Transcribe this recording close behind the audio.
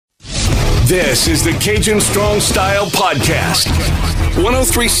This is the Cajun Strong Style Podcast.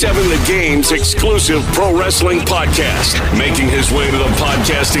 1037 The Game's exclusive pro wrestling podcast. Making his way to the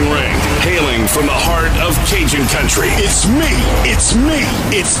podcasting ring. Hailing from the heart of Cajun country. It's me.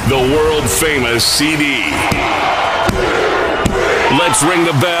 It's the world famous CD. Let's ring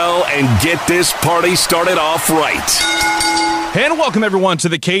the bell and get this party started off right. And welcome, everyone, to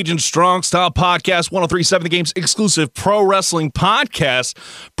the Cajun Strong Style Podcast, 1037 The Game's exclusive pro wrestling podcast.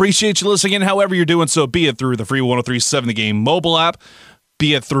 Appreciate you listening in, however you're doing so, be it through the free 1037 The Game mobile app,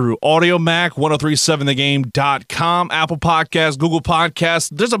 be it through Audio Mac, 1037thegame.com, Apple Podcasts, Google Podcasts.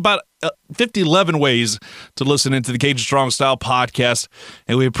 There's about 11 ways to listen into the Cajun Strong Style Podcast,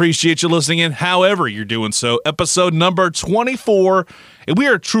 and we appreciate you listening in, however you're doing so. Episode number 24, and we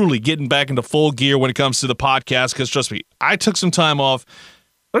are truly getting back into full gear when it comes to the podcast, because trust me, I took some time off.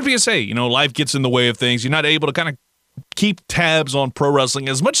 What if you say, life gets in the way of things. You're not able to kind of keep tabs on pro wrestling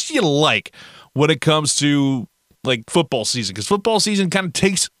as much as you like when it comes to like football season, because football season kind of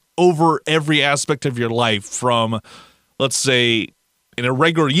takes over every aspect of your life from, let's say, in a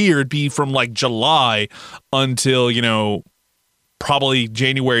regular year, it'd be from like July until, probably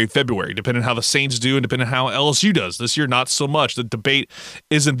January, February, depending on how the Saints do and depending on how LSU does. This year, not so much. The debate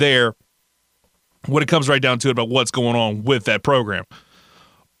isn't there when it comes right down to it about what's going on with that program.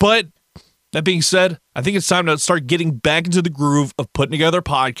 But that being said, I think it's time to start getting back into the groove of putting together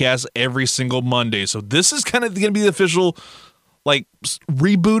podcasts every single Monday. So this is kind of going to be the official, like,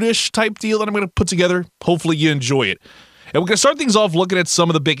 reboot-ish type deal that I'm going to put together. Hopefully you enjoy it. And we're going to start things off looking at some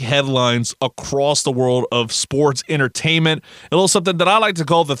of the big headlines across the world of sports entertainment. A little something that I like to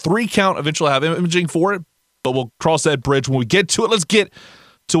call the 3-count. Eventually I'll have imaging for it, but we'll cross that bridge when we get to it. Let's get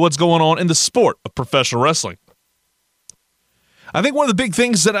to what's going on in the sport of professional wrestling. I think one of the big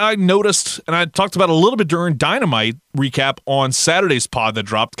things that I noticed, and I talked about a little bit during Dynamite recap on Saturday's pod that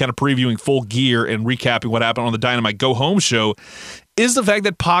dropped, kind of previewing Full Gear and recapping what happened on the Dynamite Go Home show, is the fact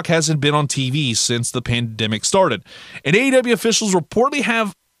that Pac hasn't been on TV since the pandemic started. And AEW officials reportedly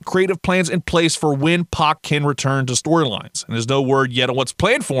have creative plans in place for when Pac can return to storylines. And there's no word yet on what's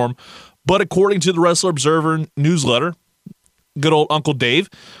planned for him, but according to the Wrestler Observer newsletter, good old Uncle Dave,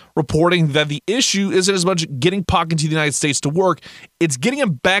 reporting that the issue isn't as much getting Pac into the United States to work, it's getting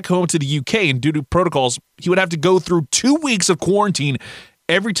him back home to the UK, and due to protocols, he would have to go through 2 weeks of quarantine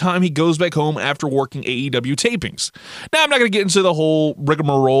every time he goes back home after working AEW tapings. Now, I'm not going to get into the whole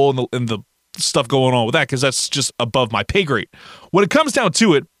rigmarole and the stuff going on with that, because that's just above my pay grade. When it comes down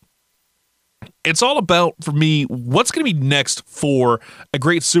to it, it's all about, for me, what's going to be next for a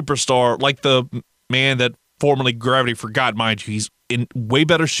great superstar like the man that formerly Gravity forgot, mind you. He's in way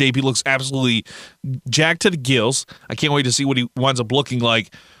better shape. He looks absolutely jacked to the gills. I can't wait to see what he winds up looking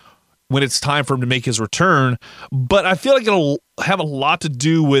like when it's time for him to make his return. But I feel like it'll have a lot to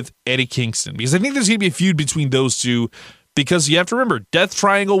do with Eddie Kingston, because I think there's going to be a feud between those two, because you have to remember, Death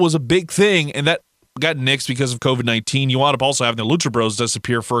Triangle was a big thing, and that got nixed because of COVID-19. You wound up also having the Lucha Bros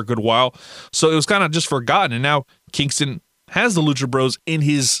disappear for a good while. So it was kind of just forgotten, and now Kingston has the Lucha Bros in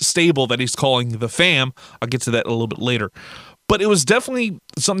his stable that he's calling the Fam. I'll get to that a little bit later. But it was definitely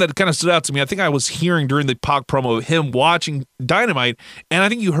something that kind of stood out to me. I think I was hearing during the Pac promo of him watching Dynamite, and I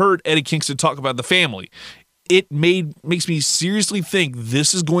think you heard Eddie Kingston talk about the family. It makes me seriously think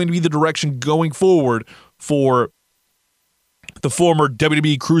this is going to be the direction going forward for the former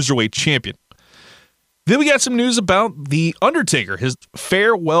WWE Cruiserweight champion. Then we got some news about The Undertaker. His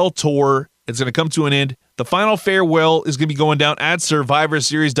farewell tour is going to come to an end. The final farewell is going to be going down at Survivor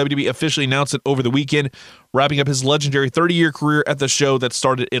Series. WWE officially announced it over the weekend, wrapping up his legendary 30-year career at the show that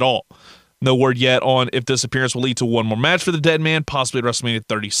started it all. No word yet on if this appearance will lead to one more match for the dead man, possibly at WrestleMania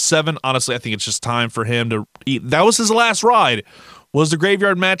 37. Honestly, I think it's just time for him to eat. That was his last ride, was the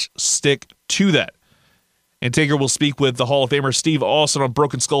graveyard match. Stick to that. And Taker will speak with the Hall of Famer Steve Austin on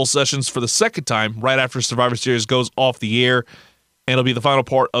Broken Skull Sessions for the second time right after Survivor Series goes off the air. And it'll be the final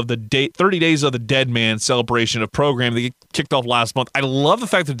part of the 30 Days of the Dead Man celebration of program that kicked off last month. I love the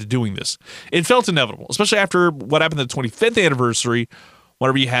fact that they're doing this. It felt inevitable, especially after what happened at the 25th anniversary,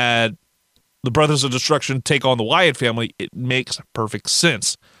 whenever you had the Brothers of Destruction take on the Wyatt family. It makes perfect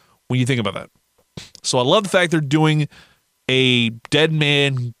sense when you think about that. So I love the fact they're doing a Dead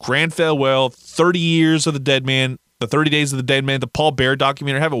Man grand farewell, 30 years of the Dead Man, the 30 Days of the Dead Man, the Paul Bearer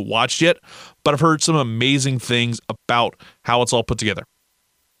documentary. I haven't watched yet, but I've heard some amazing things about how it's all put together.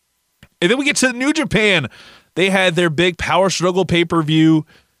 And then we get to New Japan. They had their big Power Struggle pay-per-view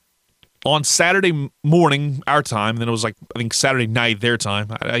on Saturday morning, our time. And then it was I think Saturday night, their time.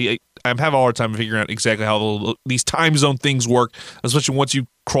 I'm having a hard time figuring out exactly how these time zone things work, especially once you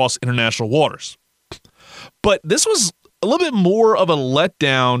cross international waters. But this was a little bit more of a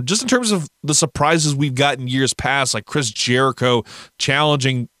letdown just in terms of the surprises we've gotten years past, like Chris Jericho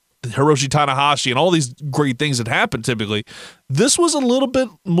challenging Hiroshi Tanahashi and all these great things that happen typically. This was a little bit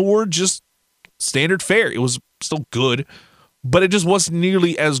more just standard fare. It was still good, but it just wasn't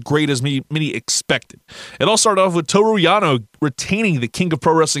nearly as great as many expected. It all started off with Toru Yano retaining the King of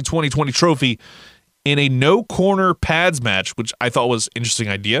Pro Wrestling 2020 trophy in a no-corner pads match, which I thought was an interesting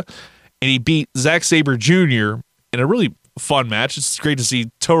idea. And he beat Zack Sabre Jr. in a really fun match. It's great to see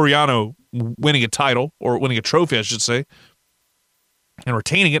Toru Yano winning a title, or winning a trophy, I should say, and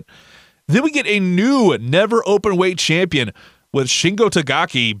retaining it. Then we get a new never open weight champion with Shingo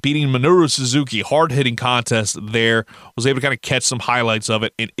Takagi beating Minoru Suzuki. Hard-hitting contest there. Was able to kind of catch some highlights of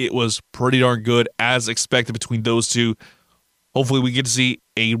it, and it was pretty darn good as expected between those two. Hopefully we get to see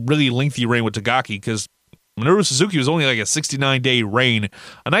a really lengthy reign with Takagi, because Minoru Suzuki was only like a 69-day reign.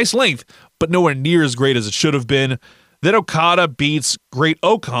 A nice length, but nowhere near as great as it should have been. Then Okada beats Great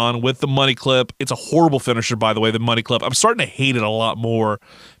Okan with the money clip. It's a horrible finisher, by the way, the money clip. I'm starting to hate it a lot more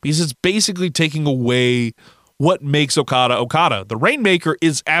because it's basically taking away what makes Okada Okada. The Rainmaker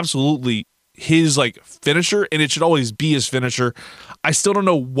is absolutely his like finisher, and it should always be his finisher. I still don't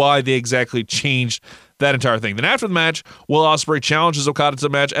know why they exactly changed that entire thing. Then after the match, Will Ospreay challenges Okada to the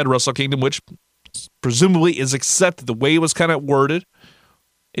match at Wrestle Kingdom, which presumably is accepted. The way it was kind of worded,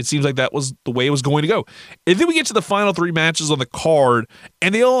 it seems like that was the way it was going to go. And then we get to the final three matches on the card,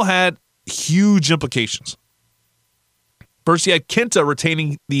 and they all had huge implications. First, you had Kenta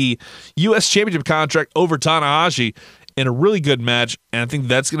retaining the U.S. Championship contract over Tanahashi in a really good match, and I think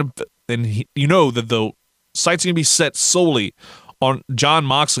that's going to, and you know that the sight's going to be set solely on Jon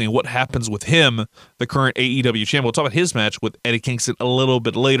Moxley and what happens with him, the current AEW champion. We'll talk about his match with Eddie Kingston a little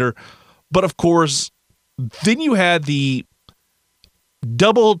bit later. But of course, then you had the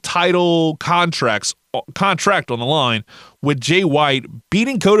double title contract on the line with Jay White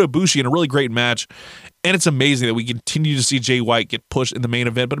beating Kota Ibushi in a really great match. And it's amazing that we continue to see Jay White get pushed in the main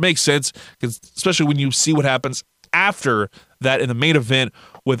event, but it makes sense, because especially when you see what happens after that in the main event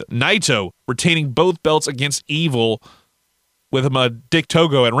with Naito retaining both belts against Evil with him, Dick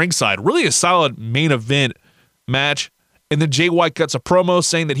Togo at ringside. Really a solid main event match. And then Jay White cuts a promo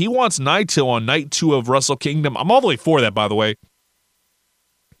saying that he wants Naito on night 2 of Wrestle Kingdom. I'm all the way for that, by the way.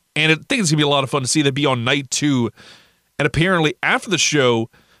 And I think it's going to be a lot of fun to see that be on night 2. And apparently after the show,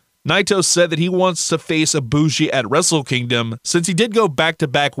 Naito said that he wants to face Ibushi at Wrestle Kingdom. Since he did go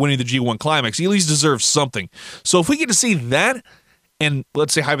back-to-back winning the G1 Climax, he at least deserves something. So if we get to see that, and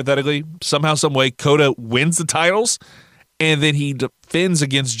let's say hypothetically, somehow, some way, Kota wins the titles, and then he defends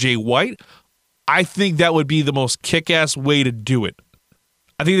against Jay White, I think that would be the most kick-ass way to do it.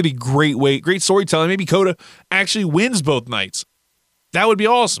 I think that'd be great storytelling. Maybe Kota actually wins both nights. That would be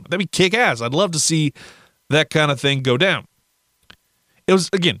awesome. That'd be kick-ass. I'd love to see that kind of thing go down. It was,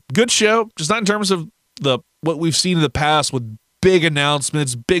 again, good show, just not in terms of what we've seen in the past with big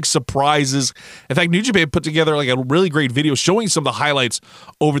announcements, big surprises. In fact, New Japan put together like a really great video showing some of the highlights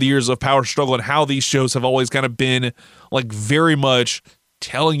over the years of Power Struggle and how these shows have always kind of been like very much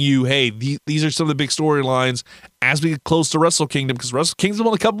telling you, hey, these are some of the big storylines as we get close to Wrestle Kingdom, because Wrestle Kingdom's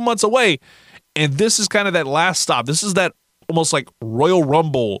only a couple months away, and this is kind of that last stop. This is that almost like Royal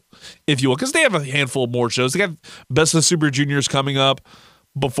Rumble, if you will, because they have a handful more shows. They got Best of the Super Juniors coming up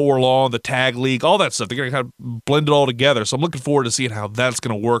before long, the Tag League, all that stuff. They're going to kind of blend it all together. So I'm looking forward to seeing how that's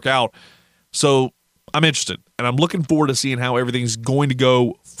going to work out. So I'm interested, and I'm looking forward to seeing how everything's going to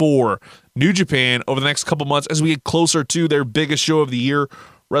go for New Japan over the next couple months as we get closer to their biggest show of the year,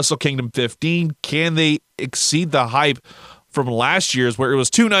 Wrestle Kingdom 15. Can they exceed the hype from last year's, where it was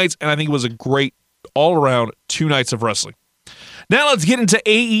 2 nights, and I think it was a great all-around 2 nights of wrestling. Now let's get into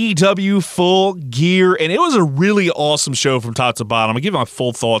AEW Full Gear, and it was a really awesome show from top to bottom. I'm going to give my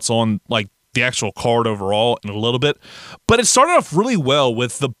full thoughts on like the actual card overall in a little bit, but it started off really well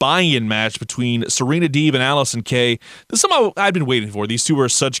with the buy-in match between Serena Deeb and Allison Kay. This is something I've been waiting for. These two are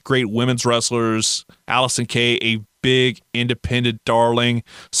such great women's wrestlers. Allison Kay, a big independent darling.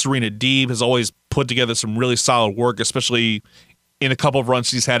 Serena Deeb has always put together some really solid work, especially in a couple of runs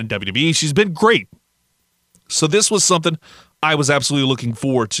she's had in WWE. She's been great. So this was something I was absolutely looking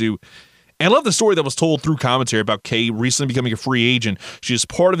forward to. And I love the story that was told through commentary about Kay recently becoming a free agent. She is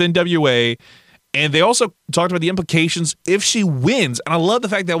part of NWA, and they also talked about the implications if she wins. And I love the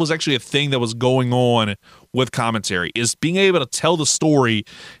fact that was actually a thing that was going on with commentary, is being able to tell the story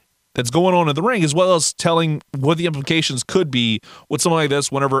that's going on in the ring, as well as telling what the implications could be with something like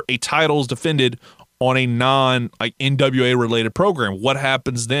this whenever a title is defended on a non-NWA related program. What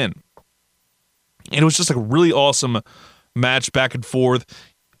happens then? And it was just like a really awesome match back and forth.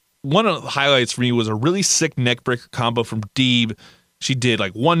 one of the highlights for me was a really sick neckbreaker combo from Deeb. She did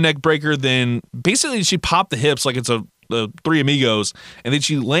like one neckbreaker, then basically she popped the hips like it's the Three Amigos, and then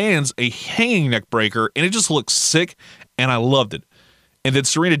she lands a hanging neckbreaker, and it just looks sick, and I loved it. And then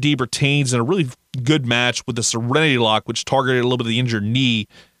Serena Deeb retains in a really good match with the Serenity Lock, which targeted a little bit of the injured knee.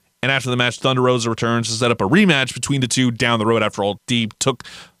 And after the match, Thunder Rosa returns to set up a rematch between the two down the road. After all, Deeb took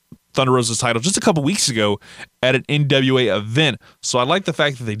Thunder Rosa's title just a couple weeks ago at an NWA event. So I like the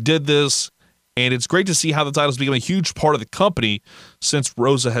fact that they did this, and it's great to see how the title's become a huge part of the company since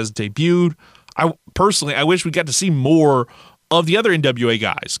Rosa has debuted. I wish we got to see more of the other NWA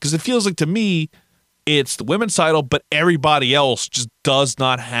guys, because it feels like, to me, it's the women's title, but everybody else just does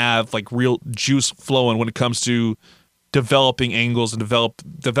not have like real juice flowing when it comes to developing angles and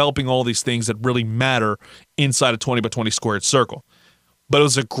developing all these things that really matter inside a 20 by 20 squared circle. But it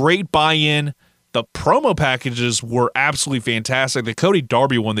was a great buy-in. The promo packages were absolutely fantastic. The Cody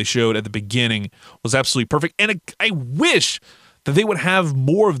Darby one they showed at the beginning was absolutely perfect. And I wish that they would have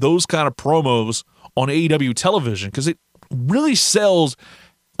more of those kind of promos on AEW television, because it really sells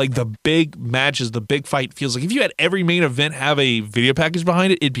like the big matches, the big fight feels. Like if you had every main event have a video package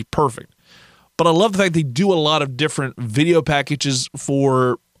behind it, it'd be perfect. But I love the fact they do a lot of different video packages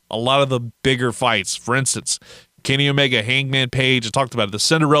for a lot of the bigger fights. For instance, Kenny Omega, Hangman Page, I talked about it. The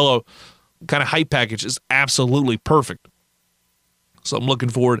Cinderella kind of hype package is absolutely perfect. So I'm looking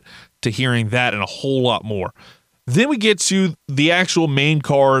forward to hearing that and a whole lot more. Then we get to the actual main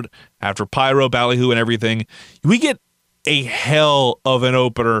card after Pyro, Ballyhoo, and everything. We get a hell of an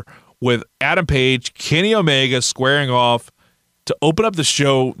opener with Adam Page, Kenny Omega squaring off to open up the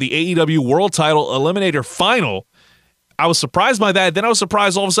show, the AEW World Title Eliminator Final. I was surprised by that. Then I was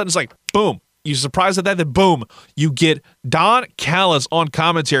surprised all of a sudden it's like, boom. You're surprised at that, then boom, you get Don Callis on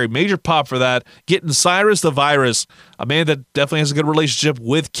commentary. Major pop for that. Getting Cyrus the Virus, a man that definitely has a good relationship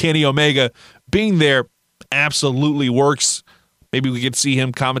with Kenny Omega, being there absolutely works. Maybe we could see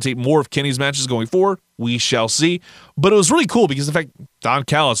him commentate more of Kenny's matches going forward. We shall see. But it was really cool because, in fact, Don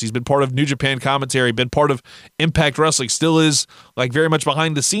Callis, he's been part of New Japan commentary, been part of Impact Wrestling, still is like very much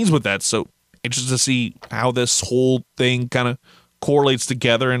behind the scenes with that. So interested to see how this whole thing kind of correlates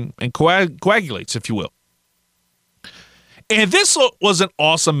together and coagulates, if you will. And this was an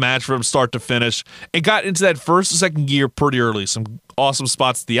awesome match from start to finish. It got into that first and second gear pretty early. Some awesome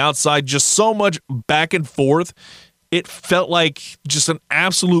spots at the outside, just so much back and forth. It felt like just an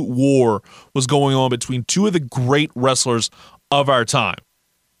absolute war was going on between two of the great wrestlers of our time.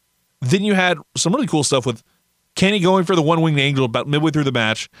 Then you had some really cool stuff with Kenny going for the one-winged angel about midway through the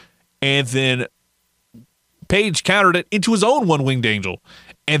match, and then Page countered it into his own one-winged angel.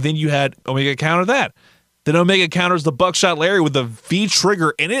 And then you had Omega counter that. Then Omega counters the Buckshot Larry with the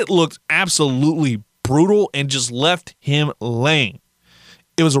V-trigger, and it looked absolutely brutal and just left him laying.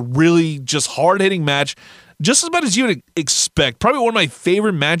 It was a really just hard-hitting match, just about as you would expect. Probably one of my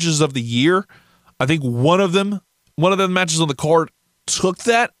favorite matches of the year. I think one of the matches on the card took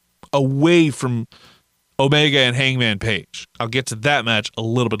that away from Omega and Hangman Page. I'll get to that match a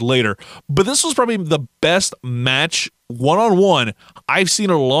little bit later. But this was probably the best match one-on-one I've seen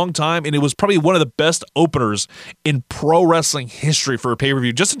in a long time, and it was probably one of the best openers in pro wrestling history for a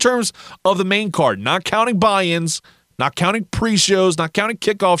pay-per-view, just in terms of the main card, not counting buy-ins, not counting pre-shows, not counting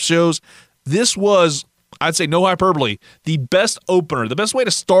kickoff shows. This was, I'd say no hyperbole, the best opener, the best way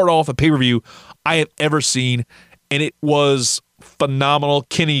to start off a pay-per-view I have ever seen, and it was phenomenal.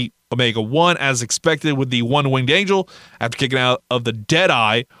 Kenny Omega won as expected with the one-winged angel after kicking out of the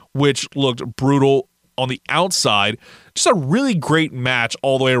Deadeye, which looked brutal on the outside. Just a really great match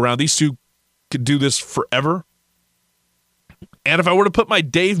all the way around. These two could do this forever. And if I were to put my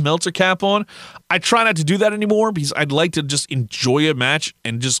Dave Meltzer cap on, I try not to do that anymore because I'd like to just enjoy a match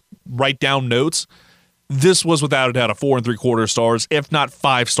and just write down notes. This was without a doubt a 4 3/4 stars, if not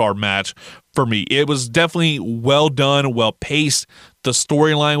 5-star match for me. It was definitely well done, well paced. The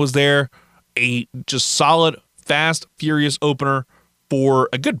storyline was there. A just solid, fast, furious opener for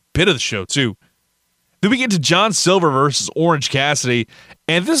a good bit of the show, too. Then we get to John Silver versus Orange Cassidy.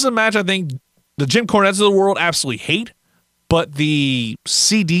 And this is a match I think the Jim Cornettes of the world absolutely hate, but the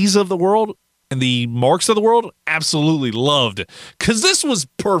CDs of the world and the Marks of the world absolutely loved. Because this was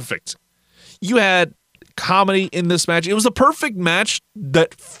perfect. You had comedy in this match. It was a perfect match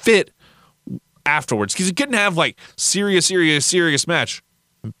that fit afterwards, because you couldn't have like serious match.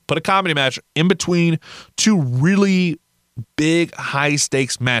 Put a comedy match in between two really big,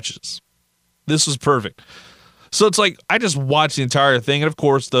 high-stakes matches. This was perfect. So it's like, I just watched the entire thing, and of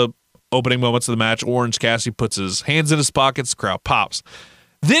course, the opening moments of the match, Orange Cassidy puts his hands in his pockets, the crowd pops.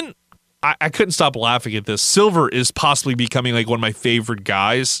 Then I couldn't stop laughing at this. Silver is possibly becoming like one of my favorite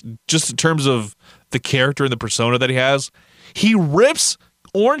guys, just in terms of the character and the persona that he has. He rips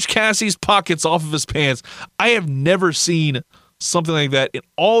Orange Cassidy's pockets off of his pants. I have never seen something like that in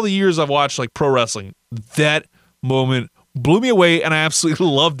all the years I've watched like pro wrestling. That moment blew me away, and I absolutely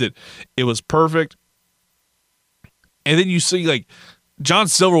loved it. It was perfect. And then you see like John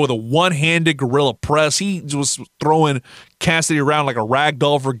Silver with a one-handed gorilla press. He was throwing Cassidy around like a rag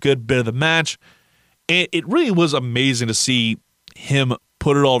doll for a good bit of the match. And it really was amazing to see him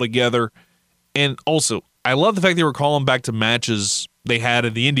put it all together. And also, I love the fact they were calling back to matches they had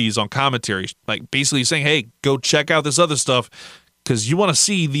in the Indies on commentary. Like basically saying, hey, go check out this other stuff because you want to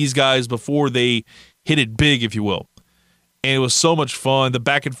see these guys before they hit it big, if you will. And it was so much fun. The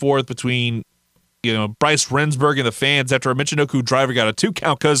back and forth between Bryce Rensburg and the fans after a Michinoku driver got a 2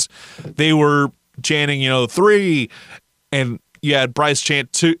 count because they were chanting, 3, and you had Bryce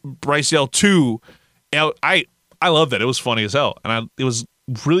chant 2, Bryce yell 2. I love that. It was funny as hell, and it was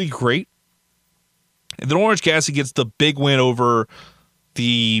really great. And then Orange Cassidy gets the big win over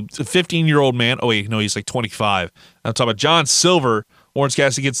the 15-year-old man. Oh wait, no, he's like 25. I'm talking about John Silver. Orange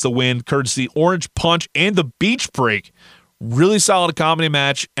Cassidy gets the win, courtesy Orange Punch and the Beach Break. Really solid comedy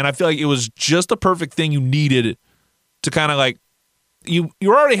match, and I feel like it was just the perfect thing you needed to kind of like you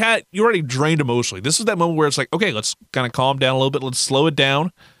already drained emotionally. This is that moment where it's like, okay, let's kind of calm down a little bit, let's slow it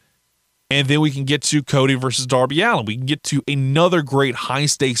down, and then we can get to Cody versus Darby Allin. We can get to another great high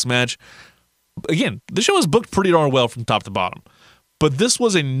stakes match. Again, the show was booked pretty darn well from top to bottom, but this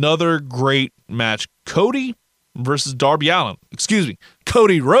was another great match. Cody versus Darby Allin. Excuse me,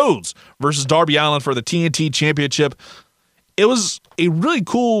 Cody Rhodes versus Darby Allin for the TNT Championship. It was a really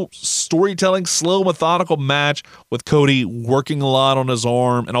cool storytelling, slow, methodical match with Cody working a lot on his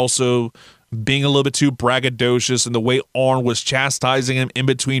arm and also being a little bit too braggadocious, and the way Arn was chastising him in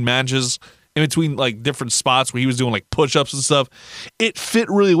between matches, in between like different spots where he was doing like push-ups and stuff. It fit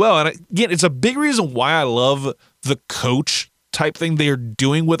really well. And again, it's a big reason why I love the coach type thing they are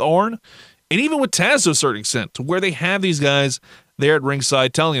doing with Arn, and even with Taz to a certain extent, to where they have these guys there at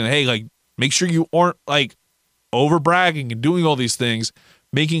ringside telling them, hey, like, make sure you aren't like over bragging and doing all these things,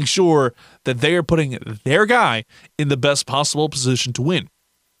 making sure that they are putting their guy in the best possible position to win.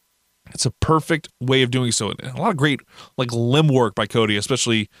 It's a perfect way of doing so. And a lot of great like limb work by Cody,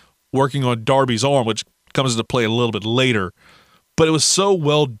 especially working on Darby's arm, which comes into play a little bit later. But it was so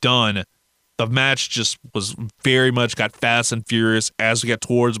well done. The match just was very much got fast and furious as we got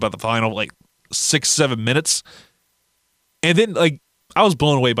towards about the final like 6-7 minutes. And then like I was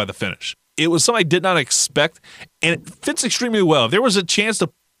blown away by the finish. It was something I did not expect, and it fits extremely well. If there was a chance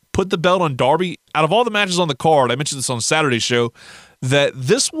to put the belt on Darby, out of all the matches on the card, I mentioned this on Saturday's show, that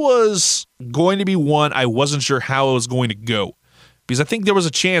this was going to be one I wasn't sure how it was going to go. Because I think there was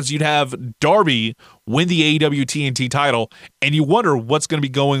a chance you'd have Darby win the AEW TNT title, and you wonder what's going to be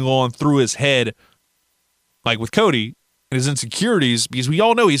going on through his head, like with Cody and his insecurities, because we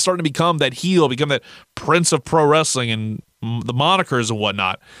all know he's starting to become that heel, become that prince of pro wrestling and the monikers and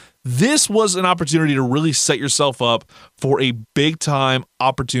whatnot. This was an opportunity to really set yourself up for a big-time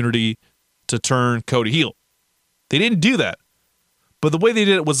opportunity to turn Cody heel. They didn't do that. But the way they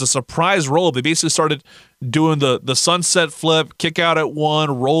did it was a surprise roll. They basically started doing the sunset flip, kick out at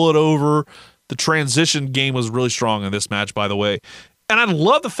one, roll it over. The transition game was really strong in this match, by the way. And I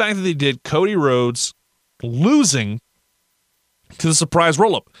love the fact that they did Cody Rhodes losing to the surprise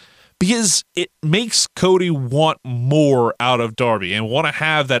roll-up, because it makes Cody want more out of Darby and want to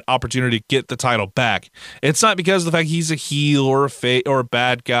have that opportunity to get the title back. It's not because of the fact he's a heel or a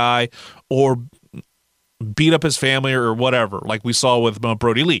bad guy or beat up his family or whatever, like we saw with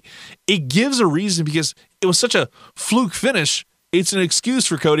Brody Lee. It gives a reason, because it was such a fluke finish. It's an excuse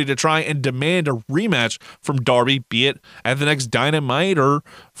for Cody to try and demand a rematch from Darby, be it at the next Dynamite or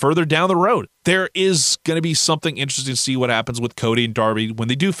further down the road. There is going to be something interesting to see what happens with Cody and Darby when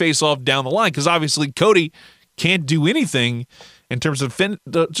they do face off down the line, because obviously Cody can't do anything in terms of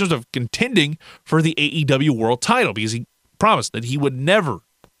contending for the AEW World title, because he promised that he would never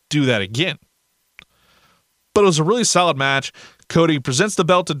do that again. But it was a really solid match. Cody presents the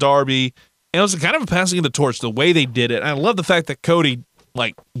belt to Darby, and it was kind of a passing of the torch, the way they did it. And I love the fact that Cody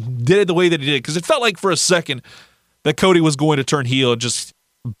did it the way that he did it, because it felt like for a second that Cody was going to turn heel and just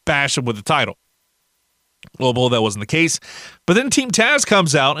bash him with the title. Well, that wasn't the case. But then Team Taz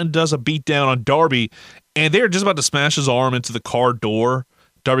comes out and does a beatdown on Darby, and they're just about to smash his arm into the car door.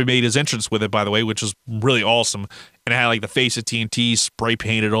 Darby made his entrance with it, by the way, which was really awesome. And it had like the face of TNT spray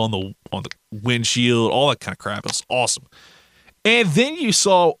painted on the windshield, all that kind of crap. It was awesome. And then you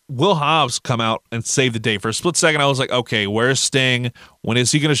saw Will Hobbs come out and save the day. For a split second, I was like, okay, where's Sting? When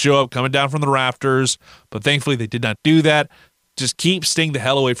is he going to show up coming down from the rafters? But thankfully, they did not do that. Just keep Sting the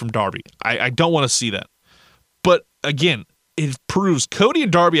hell away from Darby. I don't want to see that. But again, it proves Cody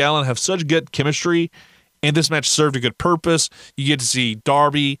and Darby Allin have such good chemistry, and this match served a good purpose. You get to see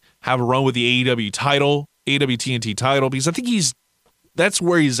Darby have a run with the AEW title, AEW TNT title, because I think that's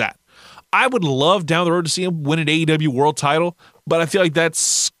where he's at. I would love down the road to see him win an AEW world title, but I feel like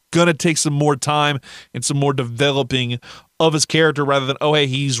that's going to take some more time and some more developing of his character rather than, oh, hey,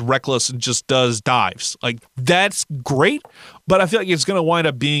 he's reckless and just does dives. Like, that's great, but I feel like it's going to wind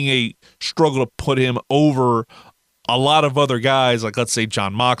up being a struggle to put him over a lot of other guys, like, let's say,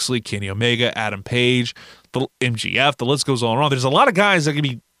 Jon Moxley, Kenny Omega, Adam Page, the MGF, the list goes on and on. There's a lot of guys that can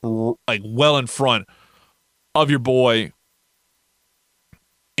be, like, well in front of your boy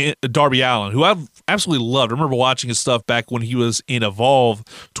Darby Allin, who I've absolutely loved. I remember watching his stuff back when he was in Evolve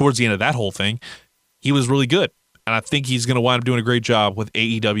towards the end of that whole thing. He was really good, and I think he's going to wind up doing a great job with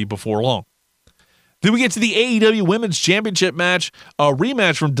AEW before long. Then we get to the AEW Women's Championship match, a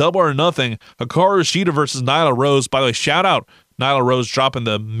rematch from Double or Nothing, Hikaru Shida versus Nyla Rose. By the way, shout out Nyla Rose dropping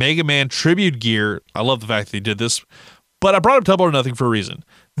the Mega Man tribute gear. I love the fact that they did this, but I brought up Double or Nothing for a reason.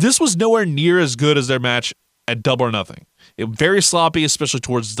 This was nowhere near as good as their match at Double or Nothing. It was very sloppy, especially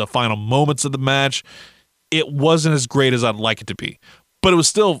towards the final moments of the match. It wasn't as great as I'd like it to be, but it was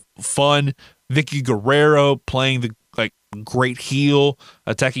still fun. Vicky Guerrero playing the great heel,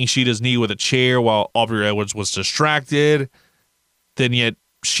 attacking Shida's knee with a chair while Aubrey Edwards was distracted. Then yet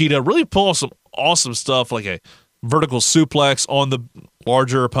Shida really pulled some awesome stuff, like a vertical suplex on the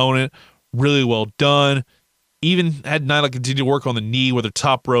larger opponent. Really well done. Even had Nyla continue to work on the knee with her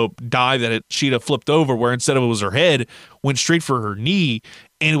top rope dive that Shida flipped over, where instead of it was her head, went straight for her knee,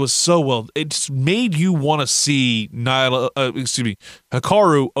 and it was so well. It just made you want to see Hikaru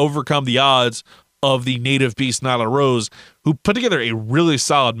overcome the odds of the native beast Nyla Rose, who put together a really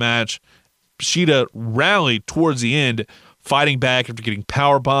solid match. Shida rallied towards the end, fighting back after getting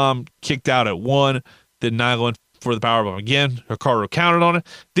powerbomb, kicked out at one. Then Nyla went for the powerbomb again. Hikaru counted on it.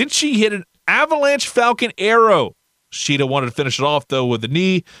 Then she hit an Avalanche Falcon Arrow. Shida wanted to finish it off, though, with the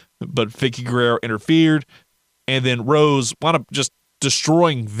knee, but Vicky Guerrero interfered. And then Rose wound up just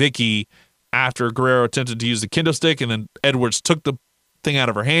destroying Vicky after Guerrero attempted to use the kendo stick, and then Edwards took the thing out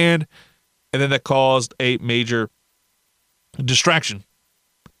of her hand, and then that caused a major distraction.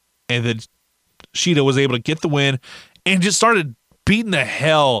 And then Shida was able to get the win and just started beating the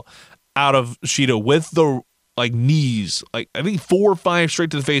hell out of Shida with the knees, I think 4 or 5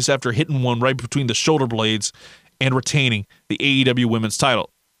 straight to the face after hitting one right between the shoulder blades and retaining the AEW Women's title.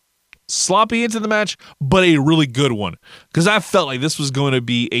 Sloppy into the match, but a really good one, because I felt like this was going to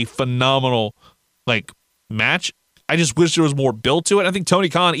be a phenomenal match. I just wish there was more build to it. I think Tony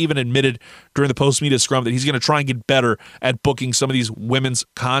Khan even admitted during the post-media scrum that he's going to try and get better at booking some of these women's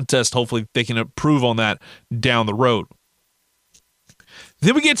contests. Hopefully they can improve on that down the road.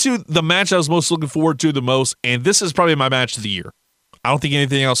 Then we get to the match I was most looking forward to the most, and this is probably my match of the year. I don't think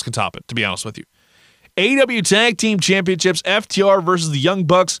anything else can top it, to be honest with you. AEW Tag Team Championships, FTR versus the Young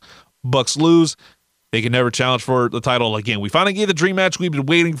Bucks. Bucks lose. They can never challenge for the title again. We finally get the dream match we've been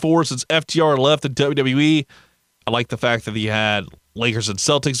waiting for since FTR left the WWE. I like the fact that he had Lakers and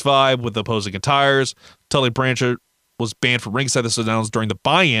Celtics vibe with opposing attires. Tully Blanchard was banned from ringside. This was announced during the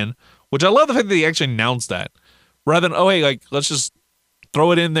buy-in, which I love the fact that they actually announced that. Rather than, let's just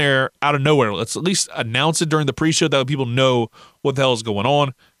throw it in there out of nowhere. Let's at least announce it during the pre-show. That way people know what the hell is going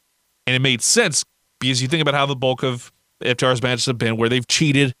on. And it made sense because you think about how the bulk of FTR's matches have been, where they've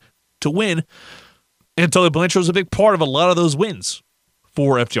cheated to win. And Tully Blanchard was a big part of a lot of those wins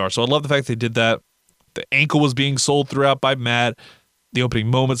for FTR. So I love the fact they did that. The ankle was being sold throughout by Matt. The opening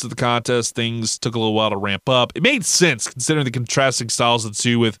moments of the contest, things took a little while to ramp up. It made sense considering the contrasting styles of the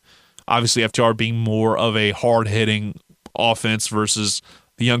two, with obviously FTR being more of a hard-hitting offense versus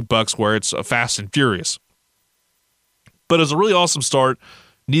the Young Bucks, where it's a fast and furious. But it was a really awesome start.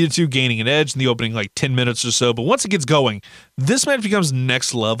 Needed to gaining an edge in the opening 10 minutes or so. But once it gets going, this match becomes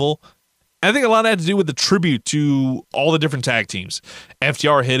next level. I think a lot of that had to do with the tribute to all the different tag teams.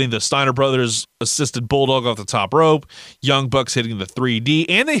 FTR hitting the Steiner Brothers assisted Bulldog off the top rope. Young Bucks hitting the 3D.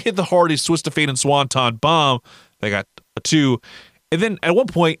 And they hit the Hardys Twist of Fate and Swanton Bomb. They got a 2. And then at one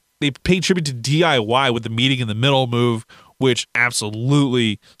point, they paid tribute to DIY with the meeting in the middle move, which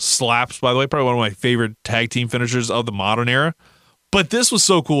absolutely slaps, by the way. Probably one of my favorite tag team finishers of the modern era. But this was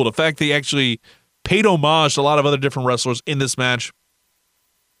so cool. The fact they actually paid homage to a lot of other different wrestlers in this match.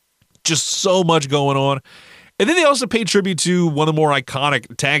 Just so much going on. And then they also paid tribute to one of the more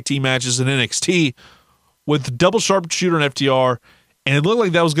iconic tag team matches in NXT, with the double sharpshooter and FTR, and it looked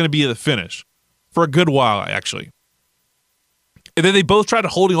like that was going to be the finish for a good while, actually. And then they both tried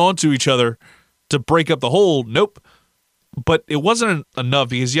holding on to each other to break up the hold. Nope. But it wasn't enough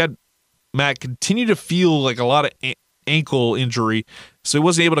because you had Matt continue to feel like a lot of ankle injury, so he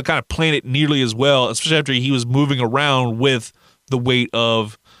wasn't able to kind of plant it nearly as well, especially after he was moving around with the weight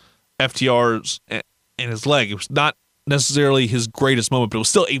of FTR's and his leg. It was not necessarily his greatest moment, but it was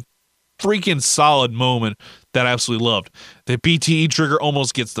still a freaking solid moment that I absolutely loved. The BTE trigger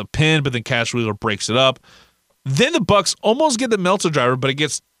almost gets the pin, but then Cash Wheeler breaks it up. Then the Bucks almost get the Meltzer driver, but it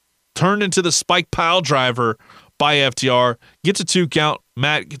gets turned into the spike pile driver by FTR. Gets a 2 count.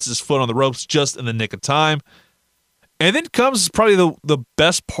 Matt gets his foot on the ropes just in the nick of time. And then comes probably the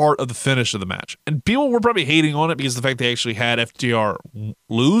best part of the finish of the match. And people were probably hating on it because of the fact they actually had FTR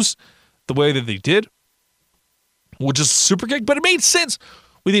lose the way that they did, which is super kick, but it made sense.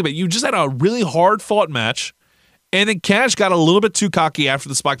 We think about it. You just had a really hard-fought match, and then Cash got a little bit too cocky after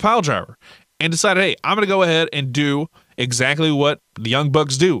the spike pile driver and decided, hey, I'm going to go ahead and do exactly what the Young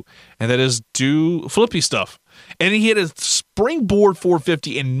Bucks do, and that is do flippy stuff. And he hit a springboard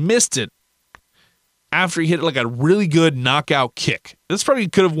 450 and missed it after he hit like a really good knockout kick. This probably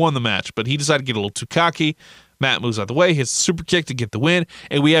could have won the match, but he decided to get a little too cocky. Matt moves out the way, hits a super kick to get the win,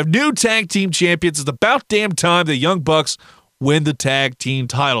 and we have new tag team champions. It's about damn time the Young Bucks win the tag team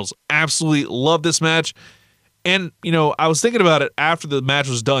titles. Absolutely love this match. And, you know, I was thinking about it after the match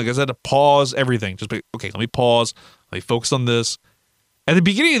was done because I had to pause everything. Just be, okay, let me pause. Let me focus on this. At the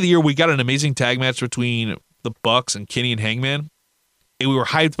beginning of the year, we got an amazing tag match between the Bucks and Kenny and Hangman. And we were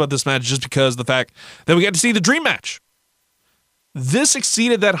hyped about this match just because of the fact that we got to see the Dream Match. This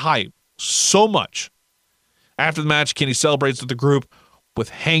exceeded that hype so much. After the match, Kenny celebrates with the group with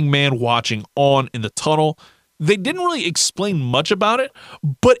Hangman watching on in the tunnel. They didn't really explain much about it,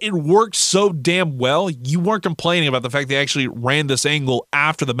 but it worked so damn well. You weren't complaining about the fact they actually ran this angle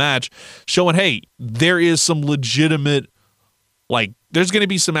after the match, showing, hey, there is some legitimate, like, there's going to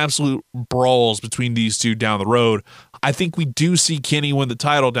be some absolute brawls between these two down the road. I think we do see Kenny win the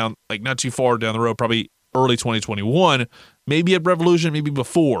title down, like, not too far down the road, probably early 2021, maybe at Revolution, maybe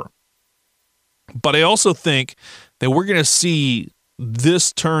before. But I also think that we're going to see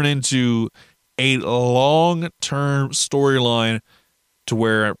this turn into a long-term storyline to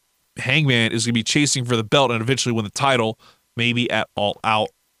where Hangman is going to be chasing for the belt and eventually win the title, maybe at All Out,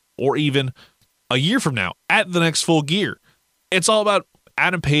 or even a year from now at the next Full Gear. It's all about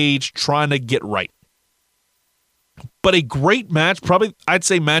Adam Page trying to get right. But a great match, probably I'd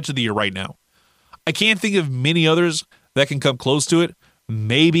say match of the year right now. I can't think of many others that can come close to it.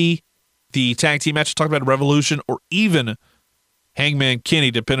 Maybe the tag team match I talked about, Revolution, or even Hangman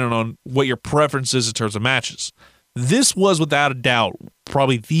Kenny, depending on what your preference is in terms of matches. This was, without a doubt,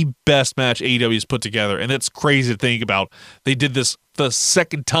 probably the best match AEW has put together, and it's crazy to think about. They did this the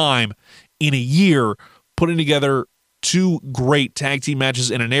second time in a year, putting together two great tag team matches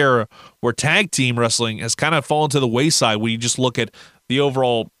in an era where tag team wrestling has kind of fallen to the wayside when you just look at the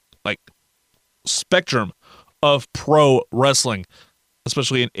overall like spectrum of pro wrestling,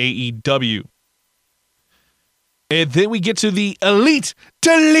 especially in AEW. And then we get to the Elite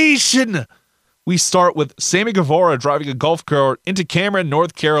Deletion. We start with Sammy Guevara driving a golf cart into Cameron,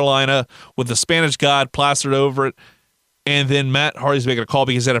 North Carolina, with the Spanish God plastered over it. And then Matt Hardy's making a call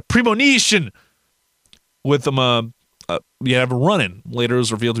because he had a premonition with them. You have a run-in. Later it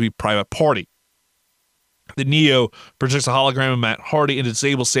was revealed to be Private Party. The Neo projects a hologram of Matt Hardy and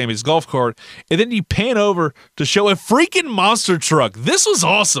disables Sammy's golf cart. And then you pan over to show a freaking monster truck. This was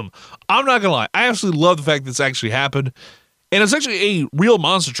awesome. I'm not going to lie. I absolutely love the fact this actually happened. And it's actually a real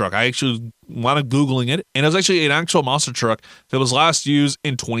monster truck. I actually wound up Googling it. And it was actually an actual monster truck that was last used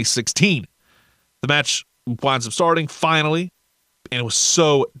in 2016. The match winds up starting, finally. And it was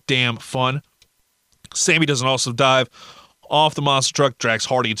so damn fun. Sammy does an awesome dive off the monster truck, drags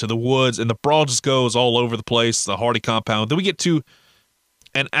Hardy into the woods, and the brawl just goes all over the place, the Hardy compound. Then we get to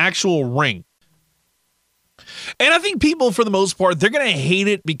an actual ring. And I think people, for the most part, they're going to hate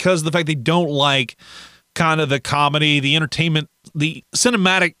it because of the fact they don't like kind of the comedy, the entertainment, the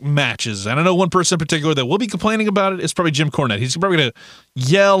cinematic matches. And I know one person in particular that will be complaining about it is probably Jim Cornette. He's probably going to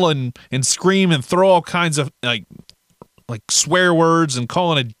yell and scream and throw all kinds of like swear words and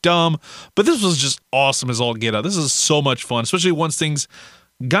calling it dumb. But this was just awesome as all get out. This is so much fun, especially once things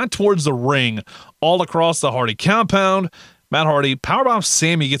got towards the ring all across the Hardy compound. Matt Hardy powerbombs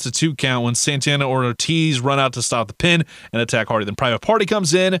Sammy, gets a 2 count when Santana or Ortiz run out to stop the pin and attack Hardy. Then Private Party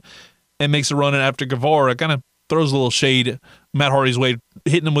comes in and makes a run in after Guevara, kind of throws a little shade Matt Hardy's way,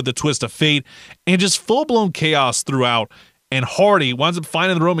 hitting him with the twist of fate, and just full-blown chaos throughout. and Hardy winds up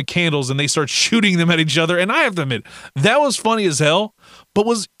finding the Roman candles, and they start shooting them at each other. And I have to admit, that was funny as hell. But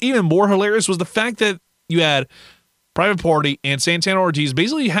was even more hilarious was the fact that you had Private Party and Santana Ortiz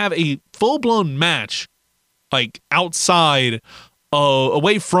basically have a full-blown match, like outside,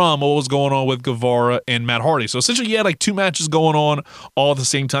 away from what was going on with Guevara and Matt Hardy. So essentially you had like two matches going on all at the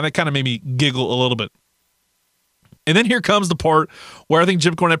same time. That kind of made me giggle a little bit. And then here comes the part where I think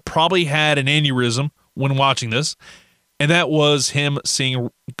Jim Cornette probably had an aneurysm when watching this, and that was him seeing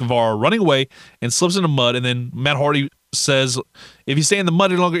Guevara running away and slips in the mud, and then Matt Hardy says, if you stay in the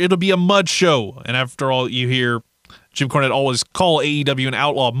mud any longer, it'll be a mud show. And after all, you hear Jim Cornette always call AEW an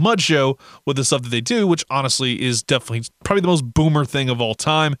outlaw mud show with the stuff that they do, which honestly is definitely probably the most boomer thing of all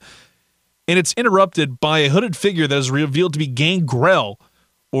time. And it's interrupted by a hooded figure that is revealed to be Gangrel,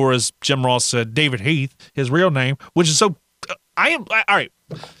 or as Jim Ross said, David Heath, his real name, which is so... all right.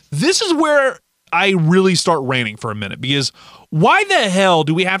 This is where I really start ranting for a minute, because why the hell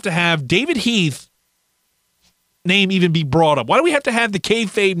do we have to have David Heath name even be brought up? Why do we have to have the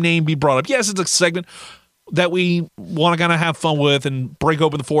kayfabe name be brought up? Yes, it's a segment that we want to kind of have fun with and break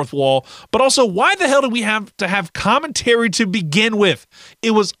open the fourth wall, but also why the hell do we have to have commentary to begin with?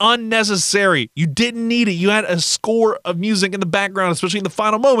 It was unnecessary. You didn't need it. You had a score of music in the background, especially in the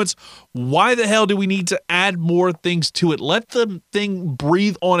final moments. Why the hell do we need to add more things to it? Let the thing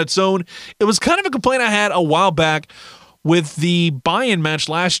breathe on its own. It was kind of a complaint I had a while back with the buy-in match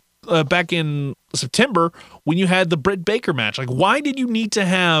back in September when you had the Britt Baker match. Like, why did you need to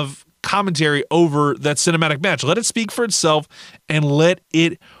have commentary over that cinematic match? Let it speak for itself and let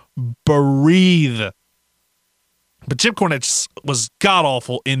it breathe. But Jim Cornette was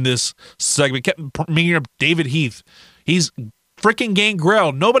god-awful in this segment. Kept bringing up David Heath. He's freaking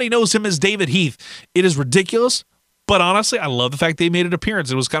Gangrel. Nobody knows him as David Heath. It is ridiculous, but honestly, I love the fact they made an appearance.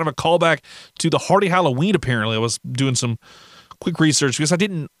 It was kind of a callback to the Hardy Halloween, apparently. I was doing some quick research because I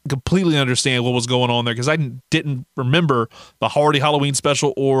didn't completely understand what was going on there, because I didn't remember the Hardy Halloween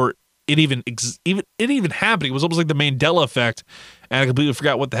special or it even happening. It was almost like the Mandela effect, and I completely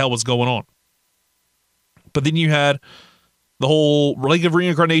forgot what the hell was going on. But then you had the whole Lake of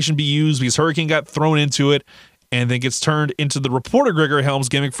Reincarnation be used because Hurricane got thrown into it, and then gets turned into the reporter Gregory Helms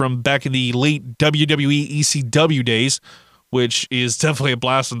gimmick from back in the late WWE ECW days, which is definitely a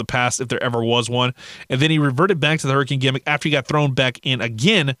blast from the past if there ever was one. And then he reverted back to the Hurricane gimmick after he got thrown back in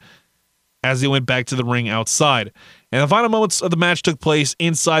again as they went back to the ring outside. And the final moments of the match took place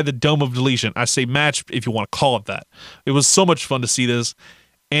inside the Dome of Deletion. I say match if you want to call it that. It was so much fun to see this.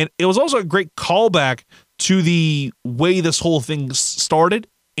 And it was also a great callback to the way this whole thing started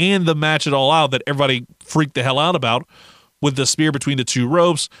and the match it all out that everybody freaked the hell out about, with the spear between the two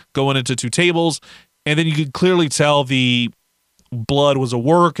ropes going into two tables. And then you could clearly tell the blood was a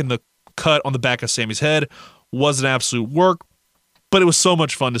work, and the cut on the back of Sammy's head was an absolute work. But it was so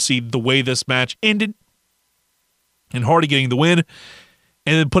much fun to see the way this match ended, and Hardy getting the win,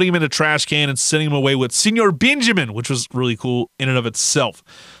 and then putting him in a trash can and sending him away with Senor Benjamin, which was really cool in and of itself.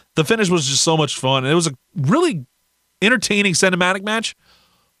 The finish was just so much fun, and it was a really entertaining cinematic match,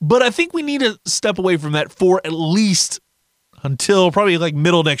 but I think we need to step away from that for at least until probably like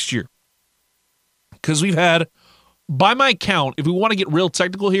middle next year. Because we've had, by my count, if we want to get real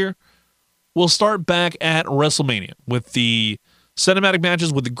technical here, we'll start back at WrestleMania with the cinematic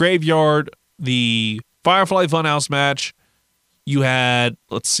matches with the Graveyard, the Firefly Funhouse match. You had,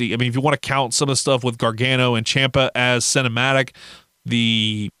 let's see, I mean, if you want to count some of the stuff with Gargano and Ciampa as cinematic,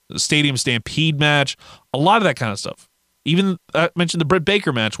 the Stadium Stampede match, a lot of that kind of stuff. Even I mentioned the Britt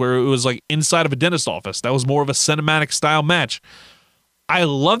Baker match where it was like inside of a dentist office. That was more of a cinematic style match. I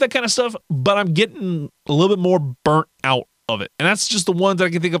love that kind of stuff, but I'm getting a little bit more burnt out of it. And that's just the one that I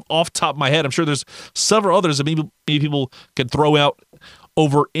can think of off the top of my head. I'm sure there's several others that maybe people can throw out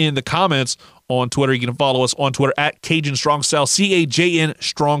over in the comments on Twitter. You can follow us on Twitter at Cajun Strong Style, CAJN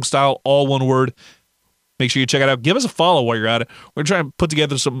Strong Style, all one word. Make sure you check it out. Give us a follow while you're at it. We're trying to put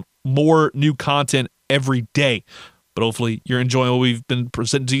together some more new content every day. But hopefully you're enjoying what we've been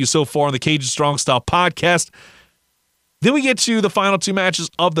presenting to you so far on the Cajun Strong Style podcast. Then we get to the final two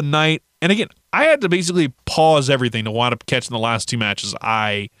matches of the night. And again, I had to basically pause everything to wind up catching the last two matches.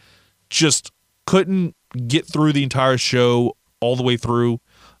 I just couldn't get through the entire show all the way through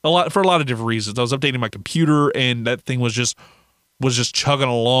for a lot of different reasons. I was updating my computer, and that thing was just chugging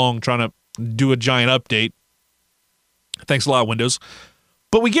along trying to do a giant update. Thanks a lot, Windows.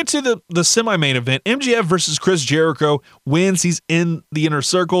 But we get to the semi-main event. MJF versus Chris Jericho wins. He's in the Inner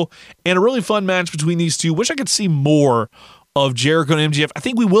Circle. And a really fun match between these two. Wish I could see more of Jericho and MJF. I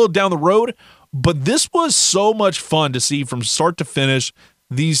think we will down the road. But this was so much fun to see from start to finish.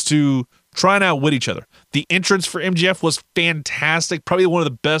 These two trying out with each other. The entrance for MJF was fantastic. Probably one of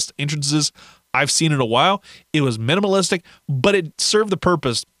the best entrances I've seen in a while. It was minimalistic, but it served the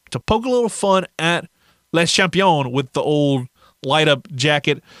purpose to poke a little fun at Les Champions with the old light-up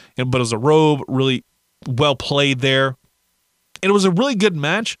jacket, but it was a robe, really well played there. And it was a really good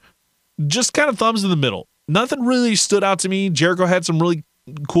match, just kind of thumbs in the middle. Nothing really stood out to me. Jericho had some really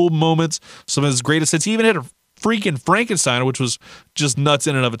cool moments, some of his greatest hits. He even had a freaking Frankenstein, which was just nuts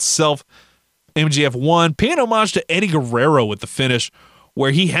in and of itself. MJF won, paying homage to Eddie Guerrero with the finish,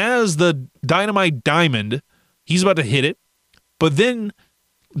 where he has the Dynamite Diamond. He's about to hit it, but then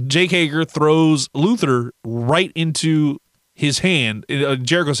Jake Hager throws Luther right into his hand,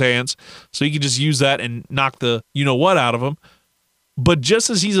 Jericho's hands, so he can just use that and knock the you-know-what out of him. But just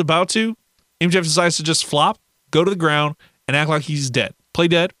as he's about to, MJF decides to just flop, go to the ground, and act like he's dead. Play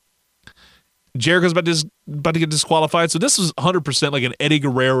dead. Jericho's about to get disqualified. So this was 100% like an Eddie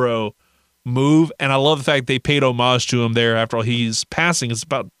Guerrero move, and I love the fact they paid homage to him there after all he's passing. It's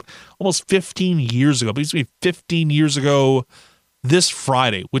about almost 15 years ago. It used to be 15 years ago this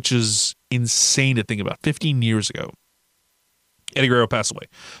Friday, which is insane to think about. 15 years ago, Eddie Guerrero passed away.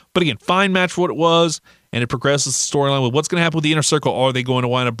 But again, fine match for what it was, and it progresses the storyline with what's going to happen with the Inner Circle. Are they going to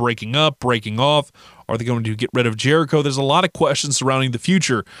wind up breaking up, breaking off? Are they going to get rid of Jericho? There's a lot of questions surrounding the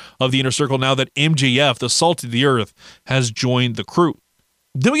future of the Inner Circle now that MJF, the Salt of the Earth, has joined the crew.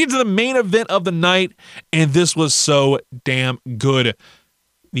 Then we get to the main event of the night, and this was so damn good.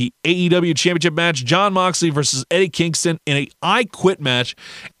 The AEW Championship match, Jon Moxley versus Eddie Kingston in a I Quit match.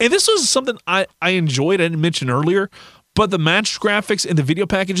 And this was something I enjoyed. I didn't mention earlier, but the match graphics and the video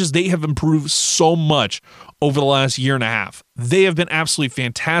packages, they have improved so much over the last year and a half. They have been absolutely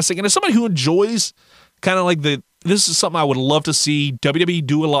fantastic. And as somebody who enjoys kind of like this is something I would love to see WWE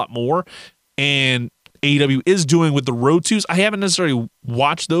do a lot more, and AEW is doing with the Road 2s. I haven't necessarily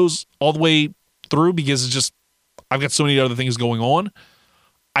watched those all the way through because it's just, I've got so many other things going on.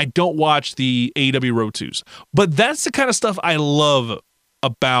 I don't watch the AEW Road 2s, but that's the kind of stuff I love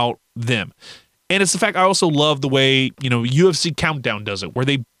about them. And it's the fact I also love the way, UFC Countdown does it, where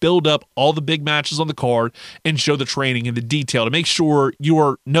they build up all the big matches on the card and show the training and the detail to make sure I'm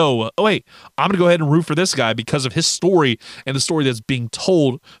going to go ahead and root for this guy because of his story and the story that's being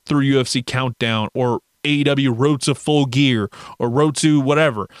told through UFC Countdown or AEW Road to Full Gear or Road to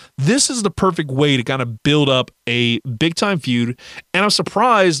whatever. This is the perfect way to kind of build up a big-time feud, and I'm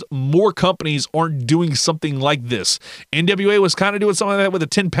surprised more companies aren't doing something like this. NWA was kind of doing something like that with the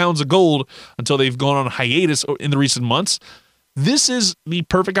 10 pounds of gold until they've gone on hiatus in the recent months. This is the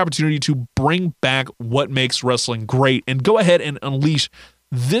perfect opportunity to bring back what makes wrestling great and go ahead and unleash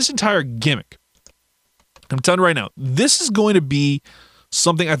this entire gimmick. I'm telling you right now, this is going to be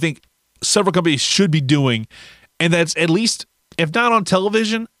something I think several companies should be doing, and that's at least, if not on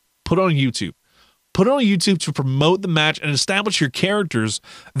television, put it on YouTube. Put it on YouTube to promote the match and establish your characters.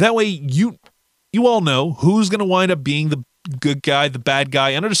 That way you all know who's going to wind up being the good guy, the bad guy,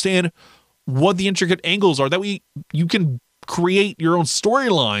 and understand what the intricate angles are. That way you can create your own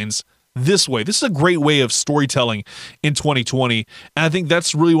storylines this way. This is a great way of storytelling in 2020, and I think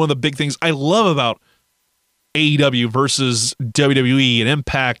that's really one of the big things I love about AEW versus WWE and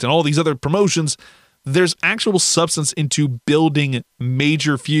Impact and all these other promotions. There's actual substance into building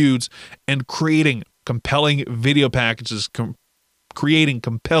major feuds and creating compelling video packages, creating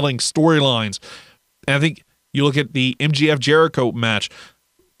compelling storylines. And I think you look at the MJF Jericho match,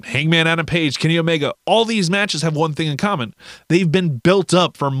 Hangman Adam Page, Kenny Omega, all these matches have one thing in common. They've been built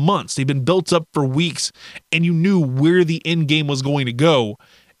up for months. They've been built up for weeks, and you knew where the end game was going to go,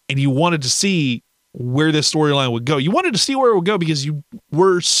 and you wanted to see where this storyline would go. You wanted to see where it would go because you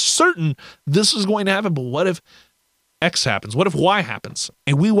were certain this was going to happen, but what if X happens? What if Y happens?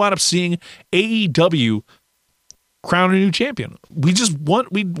 And we wound up seeing AEW crown a new champion. We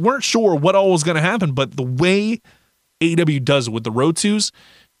weren't sure what all was going to happen, but the way AEW does it with the Road 2s,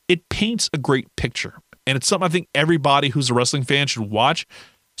 it paints a great picture. And it's something I think everybody who's a wrestling fan should watch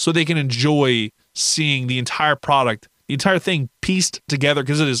so they can enjoy seeing the entire product, the entire thing pieced together,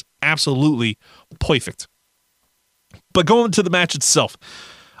 because it is absolutely perfect. But going to the match itself,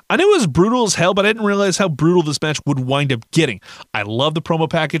 I knew it was brutal as hell, but I didn't realize how brutal this match would wind up getting. I love the promo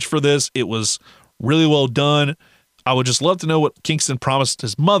package for this. It was really well done. I would just love to know what Kingston promised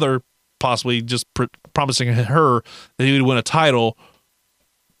his mother, possibly just promising her that he would win a title,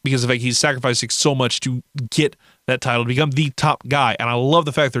 because of the fact he's sacrificing so much to get that title, to become the top guy. And I love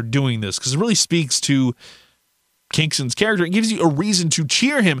the fact they're doing this because it really speaks to Kingston's character. It gives you a reason to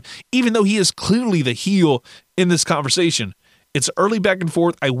cheer him, even though he is clearly the heel in this conversation. It's early back and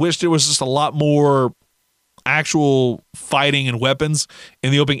forth. I wish there was just a lot more actual fighting and weapons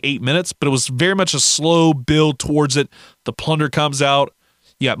in the opening 8 minutes, but it was very much a slow build towards it. The plunder comes out.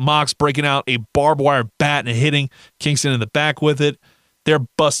 You got Mox breaking out a barbed wire bat and hitting Kingston in the back with it. They're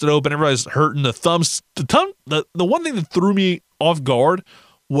busted open. Everybody's hurting. The one thing that threw me off guard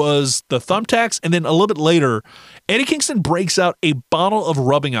was the thumbtacks, and then a little bit later, Eddie Kingston breaks out a bottle of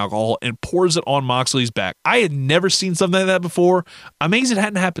rubbing alcohol and pours it on Moxley's back. I had never seen something like that before. Amazed it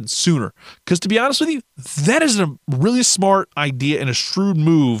hadn't happened sooner. Because to be honest with you, that is a really smart idea and a shrewd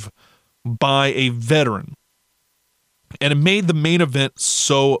move by a veteran. And it made the main event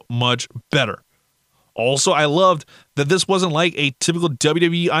so much better. Also, I loved that this wasn't like a typical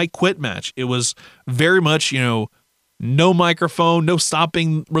WWE I Quit match. It was very much, no microphone, no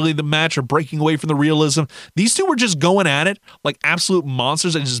stopping really the match or breaking away from the realism. These two were just going at it like absolute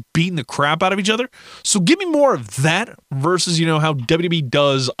monsters and just beating the crap out of each other. So give me more of that versus, how WWE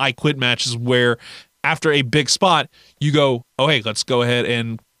does I Quit matches where after a big spot, you go, oh, hey, let's go ahead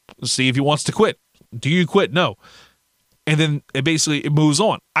and see if he wants to quit. Do you quit? No. And then it moves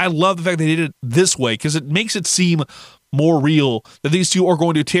on. I love the fact they did it this way because it makes it seem more real that these two are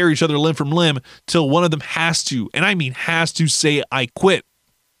going to tear each other limb from limb till one of them has to, and I mean has to, say, I quit.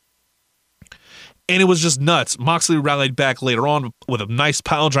 And it was just nuts. Moxley rallied back later on with a nice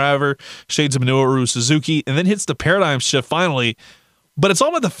pile driver, shades of Minoru Suzuki, and then hits the paradigm shift finally. But it's all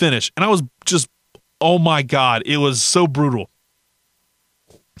about the finish. And I was just, oh my God, it was so brutal.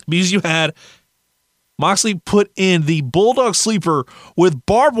 Because you had Moxley put in the Bulldog Sleeper with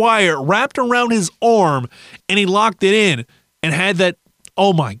barbed wire wrapped around his arm, and he locked it in and had that,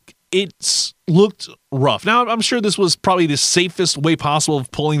 it looked rough. Now, I'm sure this was probably the safest way possible of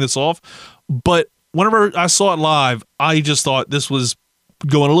pulling this off, but whenever I saw it live, I just thought this was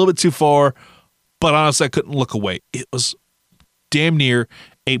going a little bit too far, but honestly, I couldn't look away. It was damn near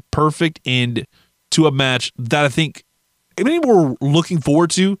a perfect end to a match that I think many were looking forward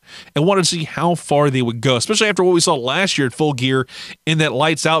to and wanted to see how far they would go, especially after what we saw last year at Full Gear in that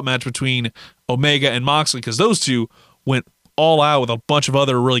lights out match between Omega and Moxley, because those two went all out with a bunch of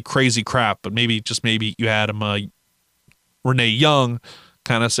other really crazy crap. But maybe you had Renee Young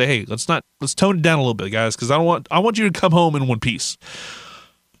kind of say, hey, let's tone it down a little bit, guys, because I want you to come home in one piece.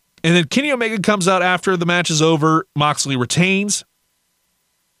 And then Kenny Omega comes out after the match is over. Moxley retains.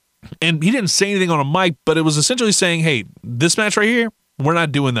 And he didn't say anything on a mic, but it was essentially saying, hey, this match right here, we're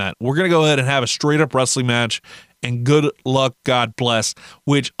not doing that. We're going to go ahead and have a straight-up wrestling match, and good luck, God bless,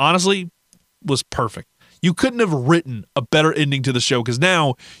 which honestly was perfect. You couldn't have written a better ending to the show because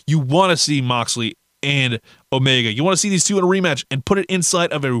now you want to see Moxley and Omega. You want to see these two in a rematch and put it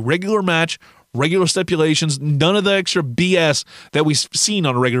inside of a regular match, regular stipulations, none of the extra BS that we've seen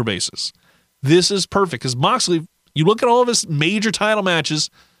on a regular basis. This is perfect because Moxley, you look at all of his major title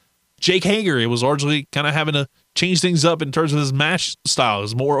matches, Jake Hager, it was largely kind of having to change things up in terms of his match style. It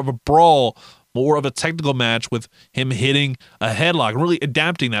was more of a brawl, more of a technical match with him hitting a headlock, really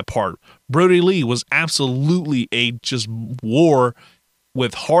adapting that part. Brody Lee was absolutely a just war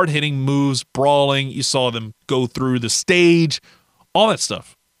with hard-hitting moves, brawling. You saw them go through the stage, all that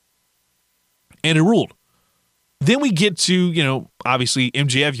stuff. And it ruled. Then we get to, obviously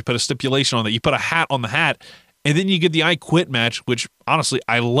MJF, you put a stipulation on that. You put a hat on the hat. And then you get the I Quit match, which honestly,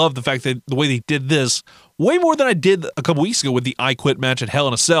 I love the fact that the way they did this way more than I did a couple weeks ago with the I Quit match at Hell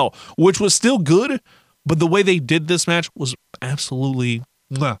in a Cell, which was still good, but the way they did this match was absolutely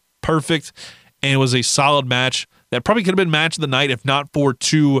perfect. And it was a solid match that probably could have been match of the night if not for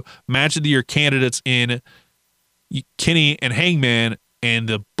two match of the year candidates in Kenny and Hangman and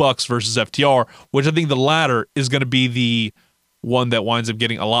the Bucks versus FTR, which I think the latter is going to be the one that winds up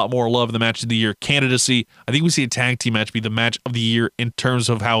getting a lot more love in the match of the year candidacy. I think we see a tag team match be the match of the year in terms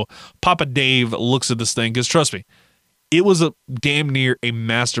of how Papa Dave looks at this thing. Because trust me, it was a damn near a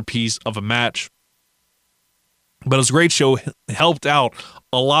masterpiece of a match. But it was a great show, helped out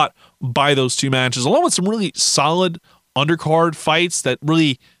a lot by those two matches, along with some really solid undercard fights that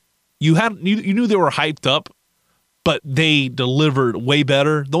really you knew they were hyped up, but they delivered way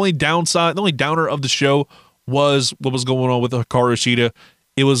better. The only downer of the show was what was going on with Hikaru Shida.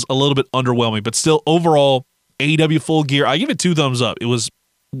 It was a little bit underwhelming, but still overall, AEW Full Gear, I give it 2 thumbs up. It was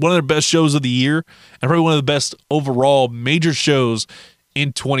one of their best shows of the year and probably one of the best overall major shows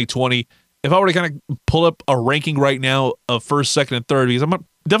in 2020. If I were to kind of pull up a ranking right now of first, second, and third, because I'm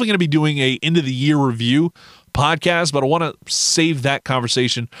definitely going to be doing a end of the year review podcast, but I want to save that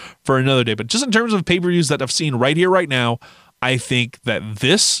conversation for another day. But just in terms of pay-per-views that I've seen right here, right now, I think that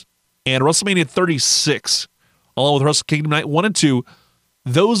this and WrestleMania 36, along with Wrestle Kingdom Night 1 and 2,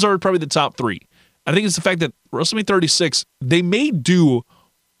 those are probably the top 3. I think it's the fact that WrestleMania 36, they may do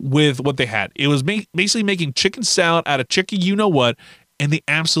with what they had. It was basically making chicken salad out of chicken you-know-what, and they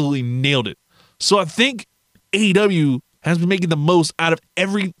absolutely nailed it. So I think AEW has been making the most out of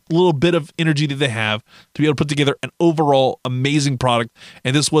every little bit of energy that they have to be able to put together an overall amazing product.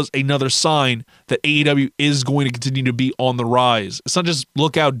 And this was another sign that AEW is going to continue to be on the rise. It's not just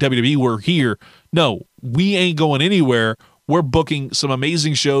look out WWE, we're here. No, we ain't going anywhere. We're booking some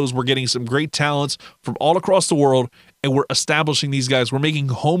amazing shows. We're getting some great talents from all across the world, and we're establishing these guys. We're making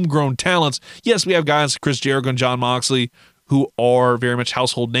homegrown talents. Yes, we have guys like Chris Jericho and Jon Moxley who are very much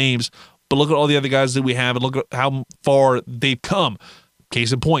household names, but look at all the other guys that we have and look at how far they've come.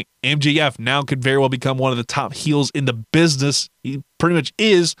 Case in point, MJF now could very well become one of the top heels in the business. He pretty much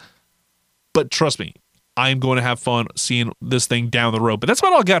is, but trust me, I am going to have fun seeing this thing down the road. But that's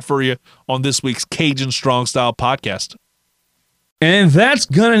about all I got for you on this week's Cajun Strong Style Podcast. And that's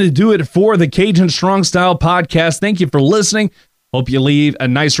going to do it for the Cajun Strong Style Podcast. Thank you for listening. Hope you leave a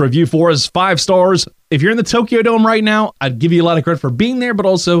nice review for us, 5 stars. If you're in the Tokyo Dome right now, I'd give you a lot of credit for being there, but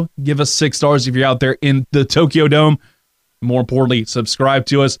also give us 6 stars if you're out there in the Tokyo Dome. More importantly, subscribe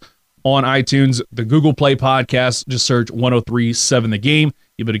to us on iTunes, the Google Play Podcast. Just search 1037 The Game.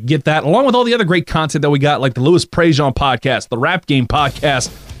 You better get that, along with all the other great content that we got, like the Louis Prejean Podcast, the Rap Game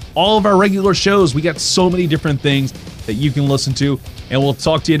Podcast, all of our regular shows. We got so many different things that you can listen to, and we'll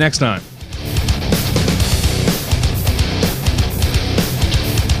talk to you next time.